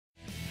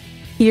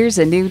Here's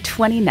a new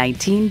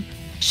 2019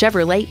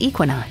 Chevrolet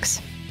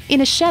Equinox.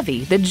 In a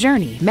Chevy, the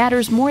journey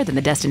matters more than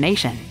the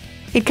destination.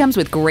 It comes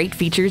with great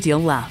features you'll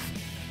love.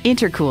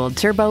 Intercooled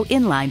turbo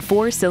inline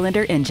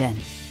 4-cylinder engine,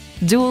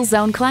 dual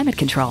zone climate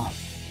control,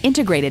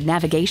 integrated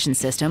navigation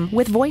system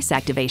with voice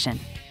activation,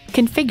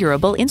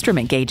 configurable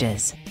instrument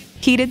gauges,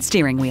 heated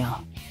steering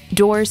wheel,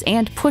 doors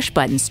and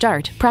push-button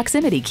start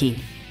proximity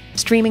key,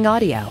 streaming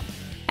audio,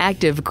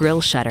 active grille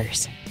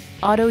shutters,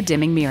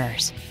 auto-dimming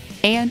mirrors,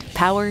 and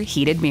power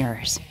heated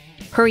mirrors.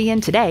 Hurry in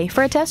today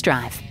for a test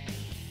drive.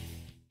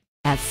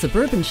 At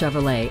Suburban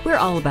Chevrolet, we're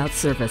all about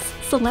service,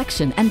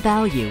 selection, and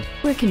value.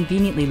 We're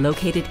conveniently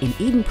located in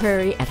Eden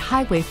Prairie at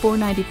Highway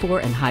 494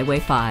 and Highway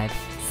 5.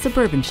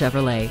 Suburban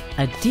Chevrolet,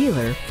 a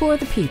dealer for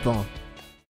the people.